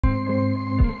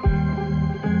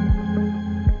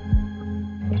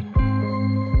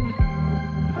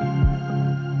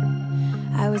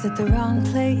was at the wrong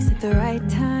place at the right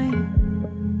time.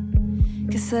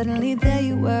 'Cause suddenly there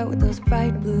you were with those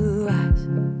bright blue eyes.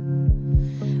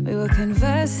 We were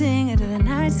conversing into the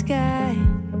night sky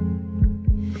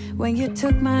when you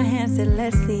took my hand, said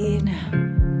let's leave now.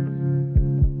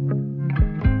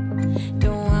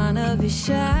 Don't wanna be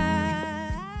shy.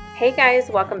 Hey guys,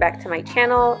 welcome back to my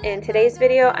channel. In today's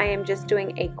video, I am just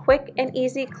doing a quick and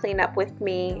easy cleanup with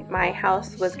me. My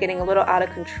house was getting a little out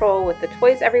of control with the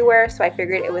toys everywhere, so I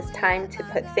figured it was time to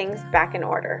put things back in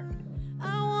order.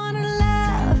 I wanna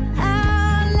laugh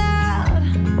out loud,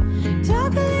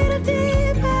 talk a little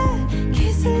deeper,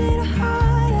 kiss a little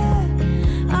harder.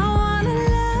 I wanna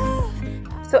laugh.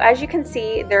 So as you can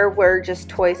see, there were just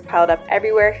toys piled up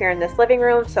everywhere here in this living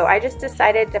room, so I just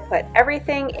decided to put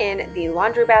everything in the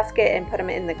laundry basket and put them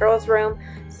in the girls' room,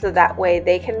 so that way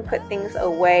they can put things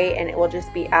away and it will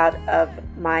just be out of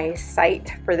my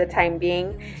sight for the time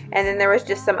being. And then there was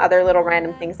just some other little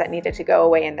random things that needed to go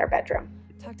away in their bedroom.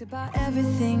 Talked about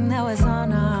everything that was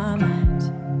on our minds.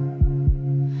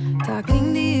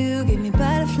 Talking to you gave me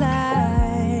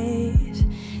butterflies.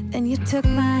 Then you took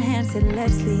my hand, said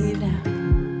let's leave now.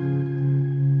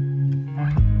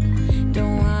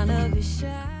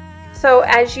 So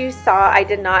as you saw, I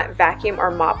did not vacuum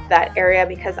or mop that area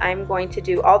because I'm going to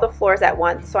do all the floors at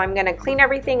once. So I'm going to clean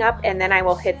everything up and then I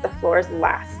will hit the floors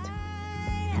last.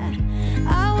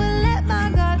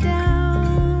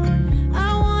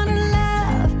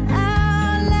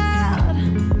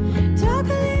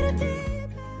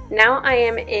 Now I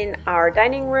am in our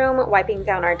dining room, wiping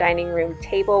down our dining room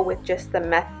table with just the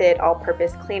Method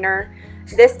all-purpose cleaner.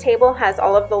 This table has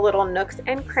all of the little nooks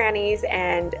and crannies,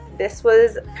 and this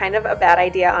was kind of a bad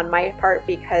idea on my part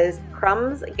because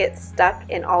crumbs get stuck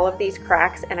in all of these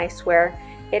cracks, and I swear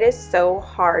it is so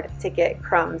hard to get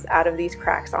crumbs out of these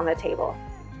cracks on the table.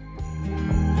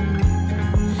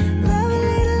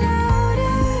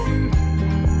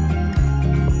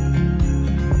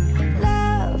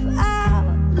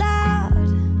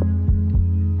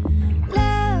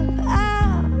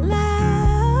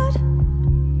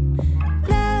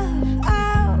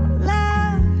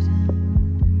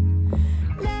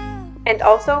 And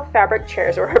also, fabric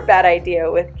chairs were a bad idea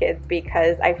with kids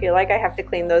because I feel like I have to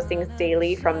clean those things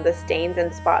daily from the stains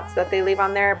and spots that they leave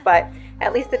on there, but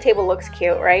at least the table looks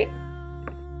cute, right?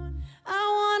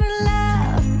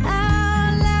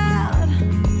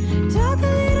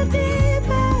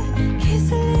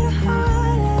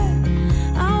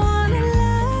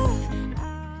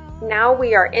 Now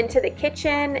we are into the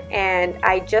kitchen, and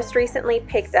I just recently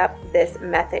picked up this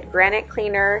Method granite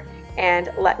cleaner, and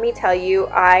let me tell you,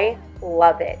 I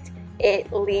love it.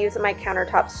 It leaves my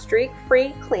countertops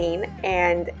streak-free clean,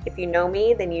 and if you know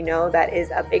me, then you know that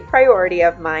is a big priority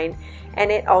of mine,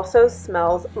 and it also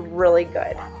smells really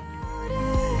good.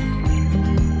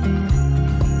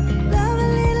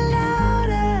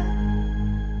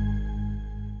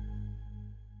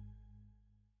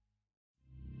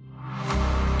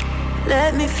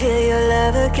 Let me feel your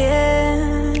love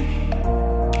again,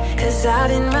 'cause I've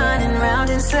been running round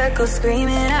in circles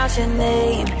screaming out your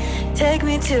name. Take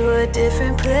me to a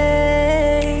different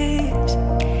place,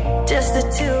 just the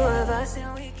two of us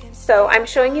and we can... So I'm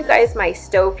showing you guys my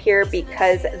stove here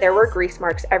because there were grease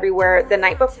marks everywhere. The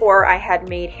night before I had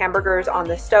made hamburgers on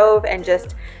the stove and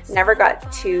just never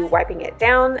got to wiping it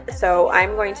down. So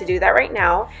I'm going to do that right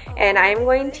now, and I'm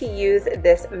going to use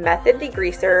this Method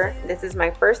degreaser. This is my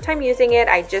first time using it.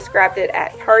 I just grabbed it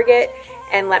at Target,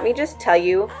 and let me just tell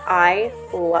you, I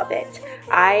love it.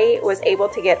 I was able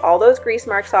to get all those grease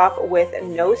marks off with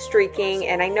no streaking,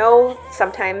 and I know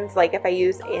sometimes, like if I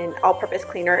use an all-purpose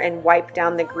cleaner and wipe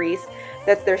down the grease,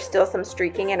 that there's still some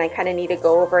streaking and I kind of need to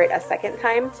go over it a second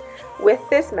time. With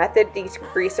this Method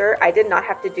degreaser, I did not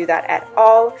have to do that at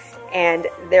all, and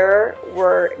there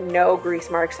were no grease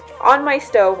marks on my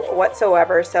stove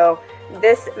whatsoever. So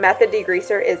this Method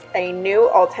degreaser is a new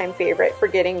all-time favorite for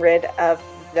getting rid of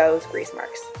those grease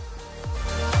marks.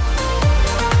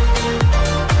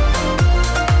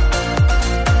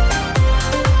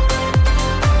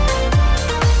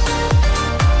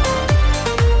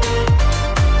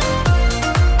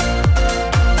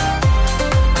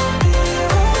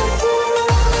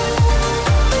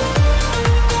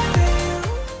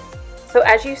 So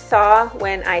as you saw,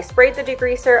 when I sprayed the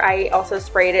degreaser, I also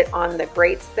sprayed it on the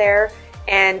grates there.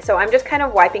 And so I'm just kind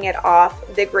of wiping it off.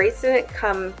 The grates didn't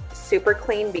come super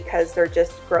clean because they're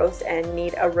just gross and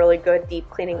need a really good deep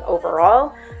cleaning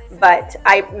overall. But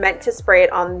I meant to spray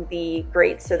it on the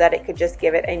grates so that it could just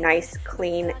give it a nice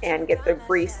clean and get the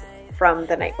grease from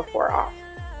the night before off.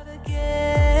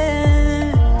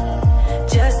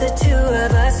 Just the two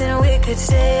of us and we could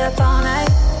stay up all night.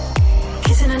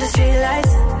 dancing under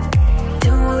streetlights,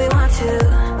 doing what we want to,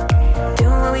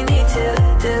 doing what we need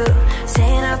to do,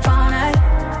 staying up all night,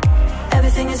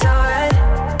 everything is alright.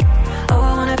 Oh,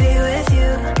 I wanna be with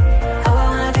you, oh, I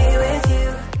wanna be with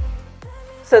you.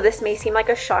 So this may seem like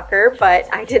a shocker, but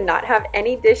I did not have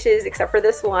any dishes except for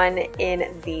this one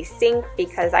in the sink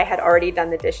because I had already done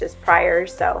the dishes prior.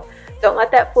 So don't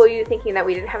let that fool you thinking that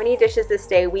we didn't have any dishes this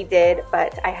day. We did,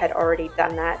 but I had already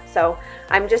done that. So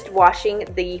I'm just washing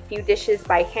the few dishes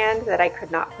by hand that I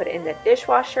could not put in the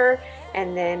dishwasher,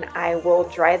 and then I will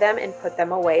dry them and put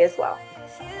them away as well.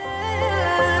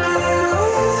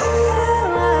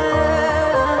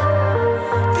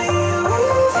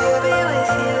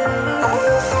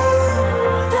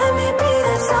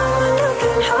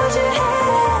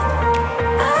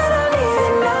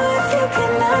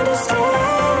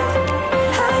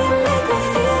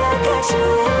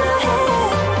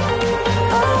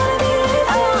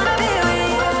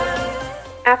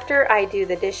 After I do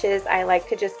the dishes, I like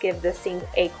to just give the sink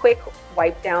a quick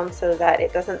wipe down so that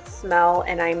it doesn't smell,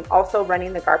 and I'm also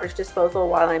running the garbage disposal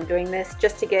while I'm doing this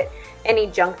just to get any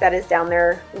junk that is down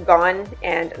there gone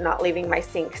and not leaving my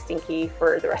sink stinky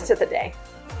for the rest of the day.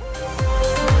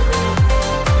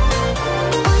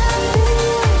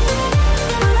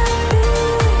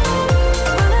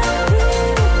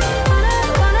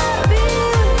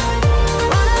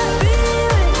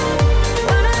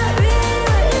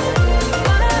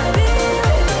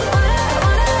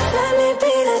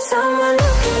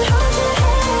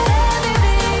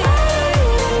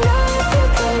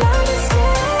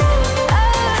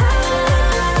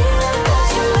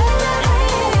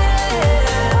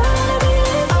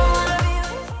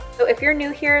 If you're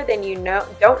new here, then you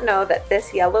don't know that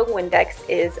this yellow Windex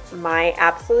is my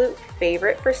absolute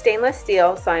favorite for stainless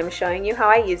steel, so I'm showing you how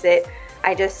I use it.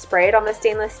 I just spray it on the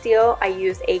stainless steel. I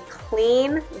use a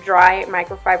clean, dry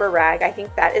microfiber rag. I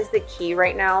think that is the key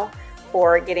right now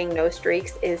for getting no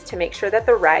streaks, is to make sure that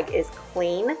the rag is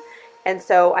clean. And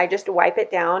so I just wipe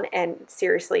it down, and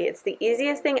seriously, it's the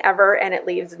easiest thing ever, and it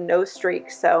leaves no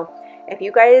streaks. So if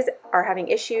you guys are having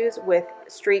issues with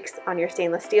streaks on your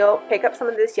stainless steel, pick up some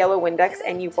of this yellow Windex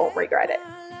and you won't regret it.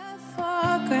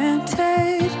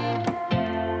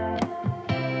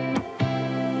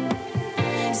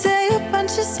 Say a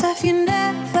bunch of stuff you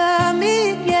never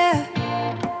mean, yeah.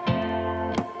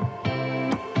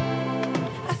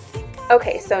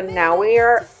 Okay, so now we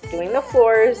are doing the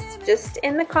floors, just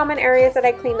in the common areas that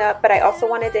I cleaned up, but I also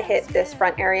wanted to hit this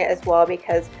front area as well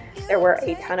because there were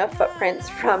a ton of footprints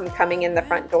from coming in the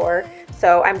front door.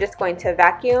 So I'm just going to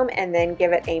vacuum and then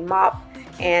give it a mop.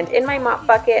 And in my mop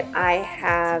bucket, I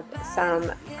have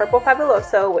some purple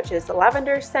fabuloso, which is the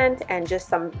lavender scent, and just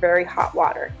some very hot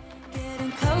water.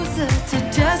 Getting closer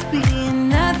to just being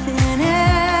nothing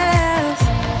else.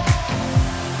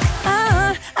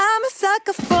 I'm a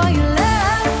sucker for your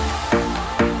love.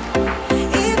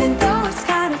 Even though it's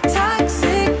kind of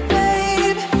toxic,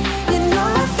 babe. You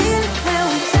know I feel it when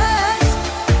we touch.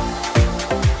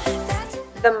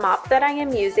 The mop that I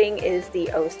am using is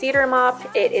the O Cedar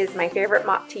mop. It is my favorite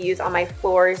mop to use on my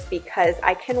floors because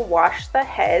I can wash the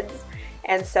heads,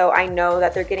 and so I know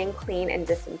that they're getting clean and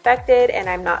disinfected, and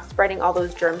I'm not spreading all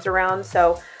those germs around.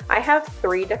 So I have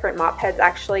 3 different mop heads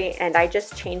actually, and I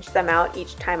just change them out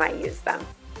each time I use them.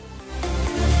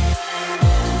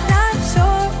 Not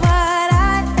sure what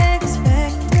I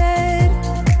expected.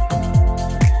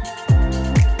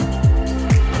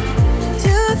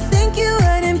 To think you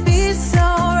wouldn't be so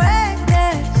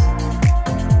reckless.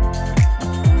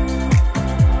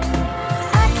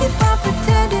 I keep on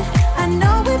pretending I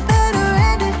know we better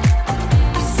end it.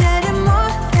 I said it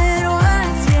more than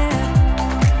once,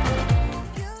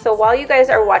 yeah. So while you guys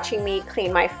are watching me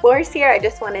clean my floors here, I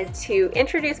just wanted to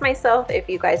introduce myself if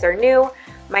you guys are new.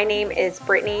 My name is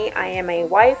Brittany. I am a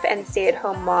wife and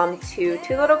stay-at-home mom to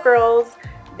 2 little girls.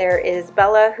 There is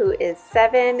Bella, who is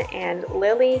 7, and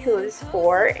Lily, who is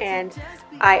 4, and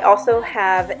I also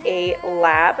have a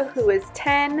lab who is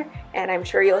 10, and I'm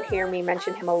sure you'll hear me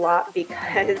mention him a lot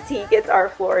because he gets our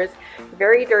floors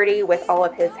very dirty with all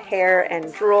of his hair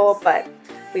and drool, but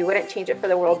we wouldn't change it for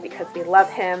the world because we love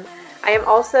him. I am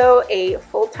also a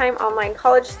full-time online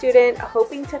college student,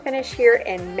 hoping to finish here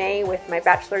in May with my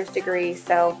bachelor's degree,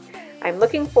 so I'm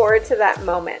looking forward to that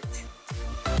moment.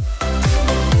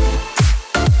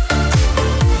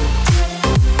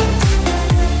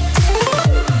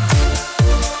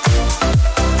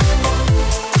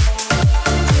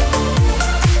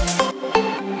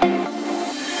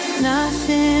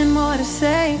 Nothing more to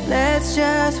say, let's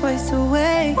just waste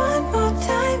away. One more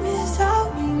time is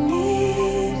all we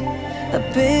need. A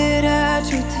bitter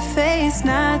truth to face,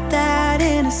 not that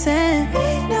innocent.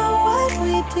 We know what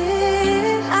we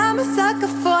did. I'm a sucker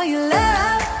for your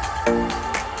love,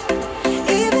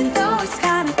 even though it's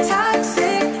kinda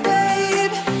toxic,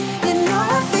 babe. You know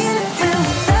I feel it when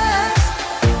we touch,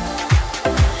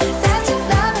 that your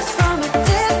love is from a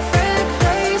different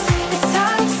place. It's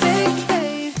toxic,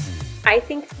 babe. I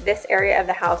think this area of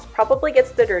the house probably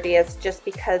gets the dirtiest just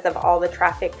because of all the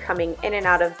traffic coming in and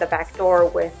out of the back door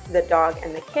with the dog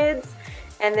and the kids,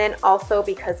 and then also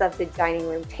because of the dining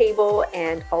room table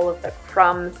and all of the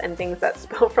crumbs and things that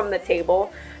spill from the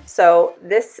table. So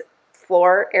this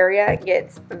floor area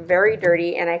gets very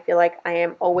dirty, and I feel like I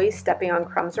am always stepping on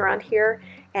crumbs around here,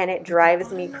 and it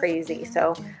drives me crazy.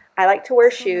 So I like to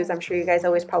wear shoes. I'm sure you guys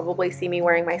always probably see me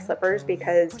wearing my slippers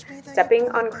because stepping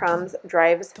on crumbs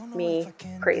drives me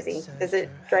crazy. Does it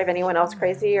drive anyone else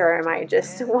crazy, or am I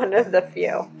just one of the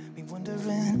few?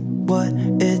 Wondering what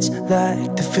it's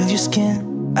like to feel your skin.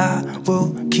 I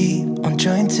will keep on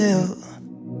trying till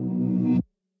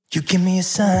you give me a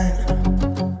sign.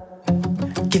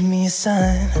 Give me a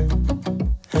sign.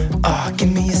 Oh,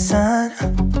 give me a sign.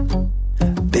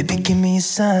 Baby, give me a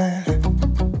sign.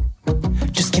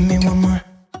 Just give me one more.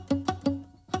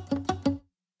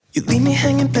 You leave me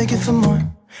hanging, begging for more.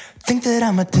 Think that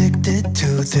I'm addicted to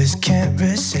this, can't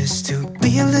resist to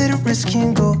be a little risky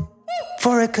and go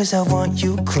for it, cause I want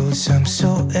you close. I'm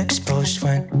so exposed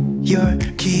when you're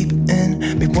keeping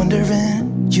me wondering.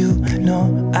 You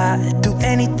know I'd do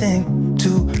anything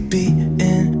to be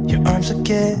in your arms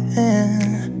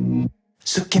again.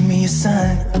 So give me a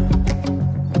sign.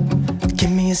 Give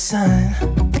me a sign.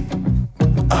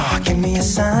 Oh, give me a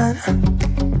sign.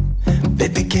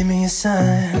 Baby, give me a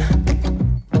sign.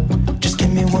 Just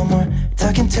give me one more.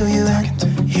 Talking to you and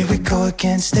here we go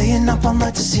again. Staying up all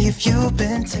night to see if you've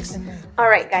been texting me.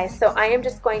 Alright guys, so I am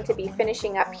just going to be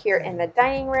finishing up here in the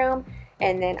dining room,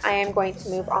 and then I am going to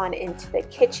move on into the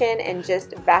kitchen and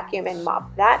just vacuum and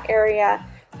mop that area.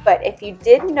 But if you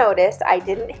did notice, I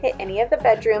didn't hit any of the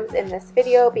bedrooms in this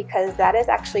video because that is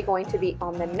actually going to be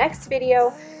on the next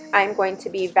video. I'm going to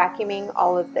be vacuuming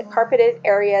all of the carpeted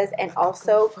areas and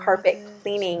also carpet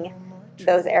cleaning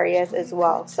those areas as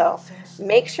well. So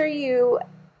make sure you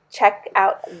check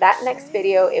out that next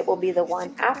video. It will be the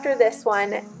one after this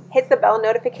one. Hit the bell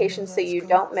notification so you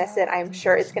don't miss it. I'm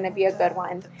sure it's going to be a good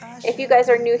one. If you guys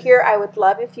are new here, I would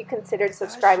love if you considered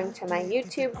subscribing to my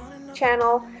YouTube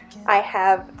channel. I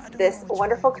have this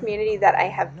wonderful community that I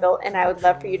have built, and I would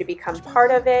love for you to become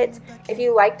part of it. If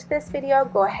you liked this video,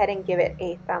 go ahead and give it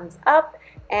a thumbs up,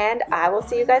 and I will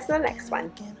see you guys in the next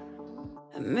one.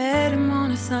 I met him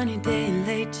on a sunny day in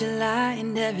late July,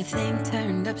 and everything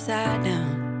turned upside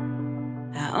down.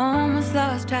 I almost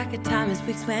lost track of time as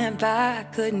weeks went by. I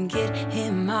couldn't get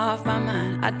him off my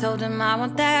mind. I told him I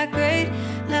want that great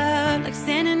love, like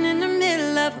standing in the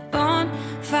middle of a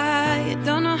bonfire. You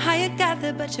don't know how you got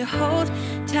there, but you hold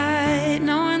tight,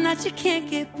 knowing that you can't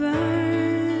get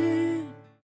burned.